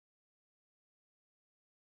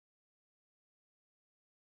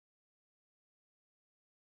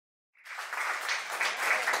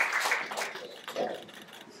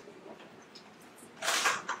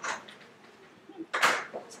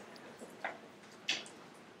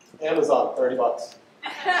Amazon, 30 bucks.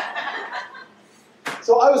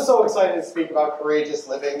 So I was so excited to speak about courageous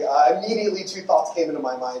living. Immediately, two thoughts came into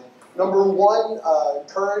my mind. Number one,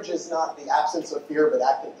 courage is not the absence of fear, but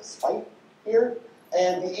acting despite fear.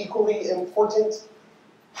 And the equally important,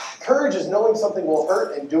 courage is knowing something will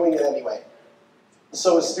hurt and doing it anyway.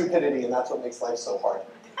 So is stupidity, and that's what makes life so hard.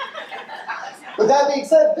 With that being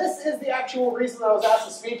said, this is the actual reason that I was asked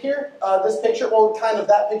to speak here. This picture, well, kind of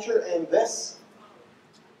that picture and this.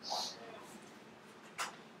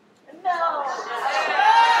 No.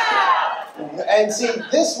 And see,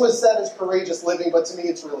 this was said as courageous living, but to me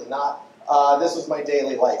it's really not. This was my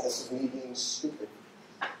daily life. This was me being stupid.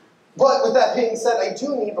 But with that being said, I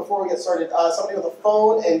do need, before we get started, somebody with a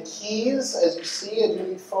phone and keys. As you see, I do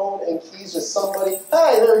need phone and keys. Just somebody.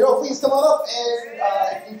 Hey, there we go. Please come on up. And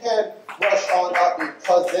if you can, rush on up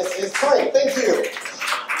because this is time. Thank you.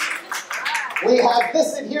 We have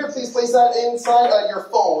this in here. Please place that inside your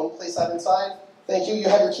phone. Place that inside. Thank you. You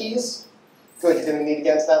have your keys? Good. You're going to need to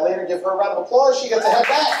get into that later. Give her a round of applause. She gets to head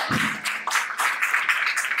back.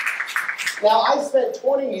 Now, I spent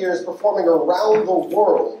 20 years performing around the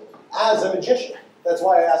world as a magician. That's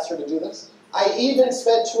why I asked her to do this. I even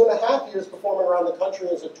spent 2.5 years performing around the country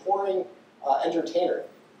as a touring entertainer.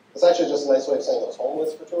 It's actually just a nice way of saying I was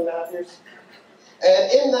homeless for 2.5 years.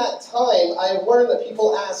 And in that time, I've learned that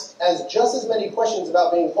people ask just as many questions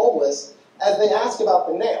about being homeless as they ask about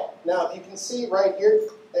the nail. Now, if you can see right here,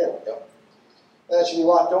 there we go. That should be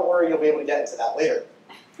locked. Don't worry, you'll be able to get into that later.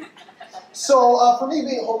 So for me,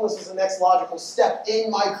 being homeless was the next logical step in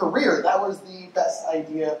my career. That was the best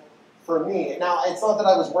idea for me. Now, it's not that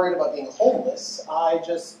I was worried about being homeless. I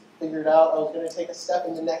just figured out I was going to take a step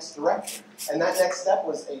in the next direction. And that next step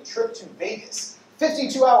was a trip to Vegas.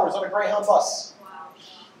 52 hours on a Greyhound bus. Wow.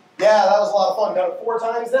 Yeah, that was a lot of fun. Done it 4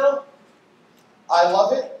 times now. I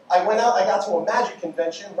love it. I went out, I got to a magic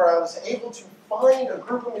convention where I was able to find a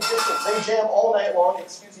group of magicians. They jam all night long,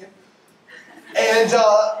 excuse you. And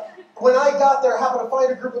when I got there, I happened to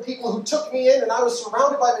find a group of people who took me in, and I was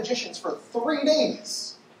surrounded by magicians for 3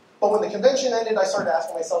 days. But when the convention ended, I started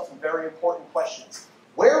asking myself some very important questions.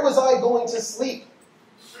 Where was I going to sleep?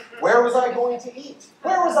 Where was I going to eat?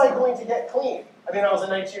 Where was I going to get clean? I mean, I was a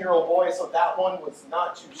 19-year-old boy, so that one was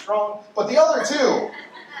not too strong. But the other two,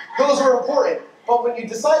 those were important. But when you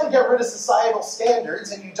decide to get rid of societal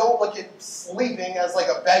standards and you don't look at sleeping as like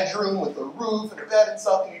a bedroom with a roof and a bed and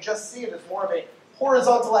stuff, and you just see it as more of a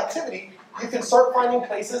horizontal activity, you can start finding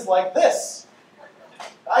places like this.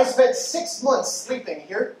 I spent 6 months sleeping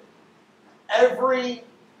here every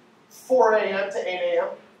 4 a.m. to 8 a.m.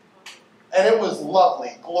 And it was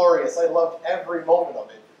lovely, glorious. I loved every moment of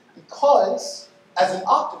it. Because, as an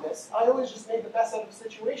optimist, I always just made the best out of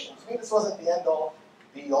situations. To me, this wasn't the end-all,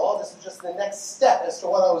 be-all. This was just the next step as to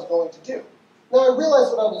what I was going to do. Now, I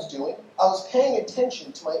realized what I was doing. I was paying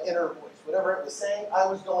attention to my inner voice. Whatever it was saying, I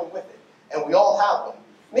was going with it. And we all have one.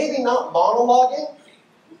 Maybe not monologuing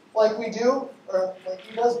like we do, or like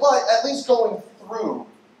he does, but at least going through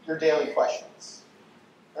your daily questions.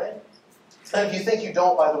 Right? And if you think you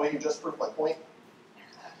don't, by the way, you just proved my point.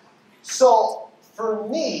 So, for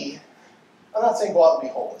me, I'm not saying go out and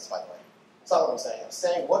be homeless, by the way. That's not what I'm saying. I'm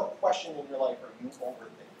saying, what question in your life are you overthinking?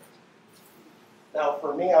 Now,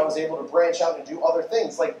 for me, I was able to branch out and do other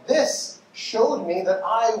things. Like this showed me that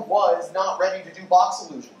I was not ready to do box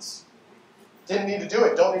illusions. Didn't need to do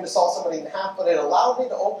it. Don't need to saw somebody in half, but it allowed me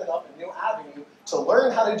to open up a new avenue to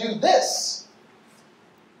learn how to do this.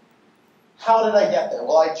 How did I get there?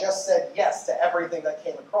 Well, I just said yes to everything that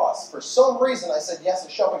came across. For some reason, I said yes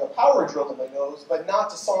to shoving a power drill in my nose, but not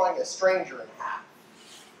to sawing a stranger in half.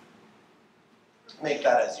 Make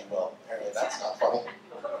that as you will. Apparently that's not funny.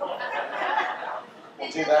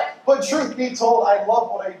 We'll do that. But truth be told, I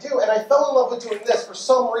love what I do, and I fell in love with doing this. For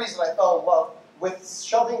some reason, I fell in love with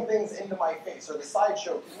shoving things into my face, or the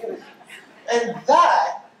sideshow community. And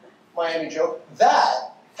that, Miami joke,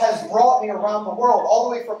 that has brought me around the world, all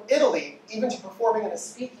the way from Italy, even to performing in a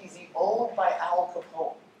speakeasy owned by Al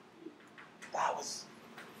Capone. That was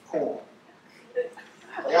cool.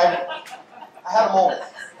 Like I had a moment.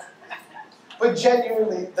 But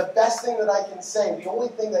genuinely, the best thing that I can say, the only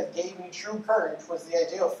thing that gave me true courage was the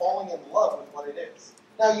idea of falling in love with what it is.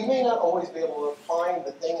 Now, you may not always be able to find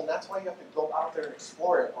the thing, and that's why you have to go out there and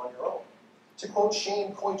explore it on your own. To quote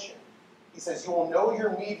Shane Koichin, he says, "You will know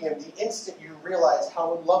your medium the instant you realize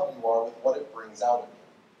how in love you are with what it brings out of you."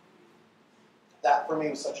 That, for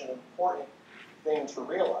me, was such an important thing to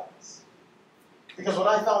realize. Because when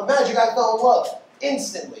I found magic, I fell in love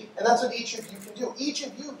instantly. And that's what each of you can do. Each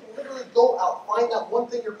of you can literally go out, find that one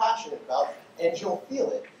thing you're passionate about, and you'll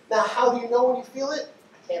feel it. Now, how do you know when you feel it?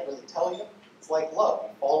 I can't really tell you. It's like love. You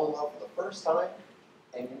fall in love for the first time,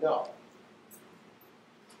 and you know.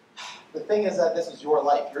 The thing is that this is your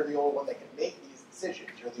life. You're the only one that can make these decisions.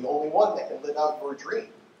 You're the only one that can live out your dream.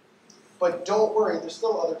 But don't worry, there's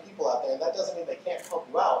still other people out there, and that doesn't mean they can't help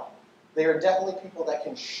you out. They are definitely people that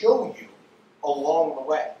can show you along the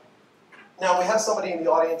way. Now, we have somebody in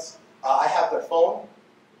the audience. I have their phone.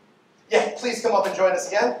 Yeah, please come up and join us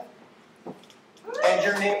again. And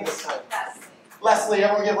your name this time? Leslie. Leslie,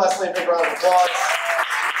 everyone give Leslie a big round of applause.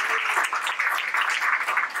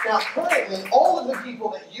 Now, currently, all of the people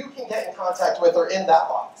that you can get in contact with are in that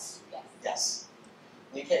box. Yes. Yes.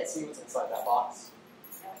 You can't see what's inside that box.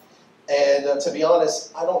 And to be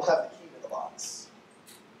honest, I don't have the key to the box.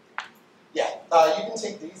 Yeah, you can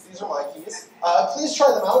take these. These are my keys. Please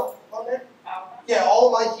try them out on there. Yeah,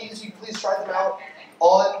 all of my keys, you can please try them out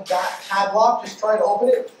on that padlock. Just try to open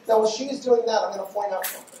it. Now, while she's doing that, I'm going to point out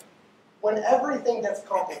something. When everything gets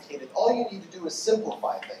complicated, all you need to do is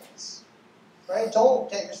simplify things. Right? Don't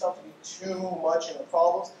get yourself to be too much in the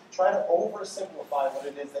problems. Try to oversimplify what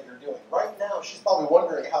it is that you're doing. Right now, she's probably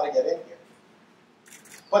wondering how to get in here.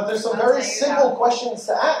 But there's some very simple questions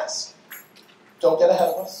to ask. Don't get ahead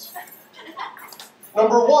of us.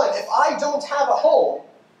 Number one, if I don't have a home,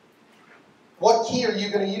 what key are you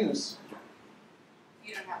going to use?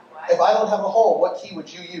 You don't have what? If I don't have a home, what key would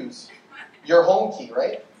you use? Your home key,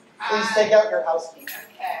 right? Please take out your house key.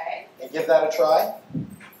 Okay. And give that a try.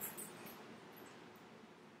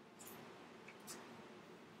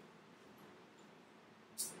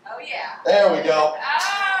 Oh, yeah. There we go.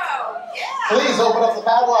 Oh, yeah. Please open up the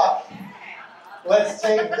padlock. Let's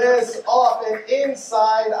take this off, and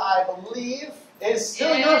inside, I believe, is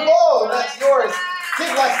still your phone. That's yours. Give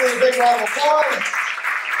Leslie a big round of applause.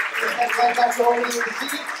 Head right back over to your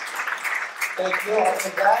seat. Thank you. I'll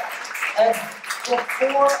take that. And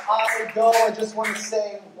before I go, I just want to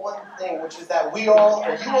say one thing, which is that you all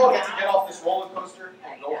get to get off this roller coaster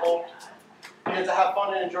and go home. You get to have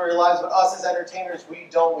fun and enjoy your lives, but us as entertainers, we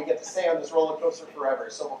don't. We get to stay on this roller coaster forever.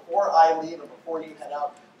 So before I leave and before you head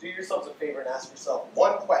out, do yourselves a favor and ask yourself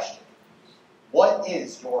one question. What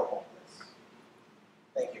is your home list?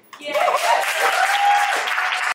 Thank you. Yeah.